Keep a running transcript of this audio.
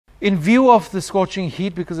In view of the scorching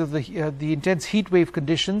heat because of the intense heat wave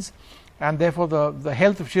conditions and therefore the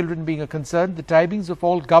health of children being a concern, the timings of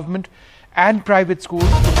all government and private schools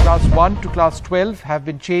from class 1 to class 12 have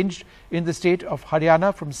been changed in the state of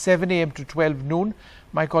Haryana from 7 a.m. to 12 noon.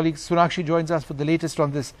 My colleague Sunakshi joins us for the latest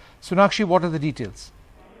on this. Sunakshi, what are the details?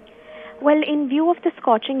 Well, in view of the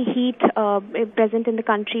scorching heat present in the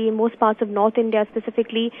country, in most parts of North India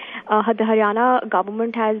specifically, the Haryana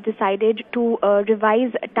government has decided to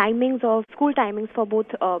revise school timings for both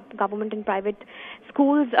government and private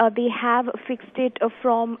schools. They have fixed it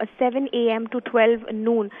from 7 a.m. to 12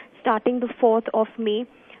 noon, starting the 4th of May.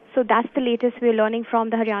 So that's the latest we're learning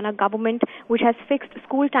from the Haryana government, which has fixed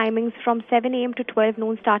school timings from 7 a.m. to 12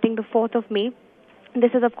 noon, starting the 4th of May.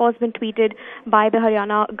 This has, of course, been tweeted by the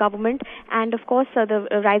Haryana government. And, of course, the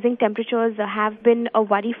rising temperatures have been a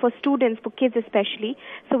worry for students, for kids especially.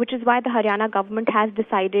 So, which is why the Haryana government has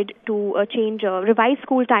decided to revise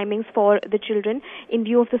school timings for the children in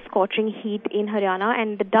view of the scorching heat in Haryana.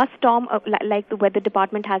 And the dust storm, like the weather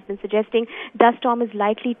department has been suggesting, dust storm is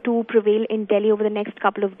likely to prevail in Delhi over the next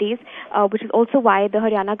couple of days, which is also why the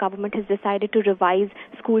Haryana government has decided to revise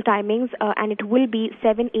school timings. And it will be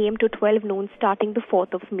 7 a.m. to 12 noon, starting the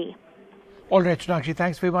 4th of May. All right, Sunakshi,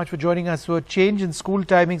 thanks very much for joining us. So a change in school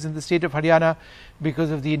timings in the state of Haryana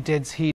because of the intense heat.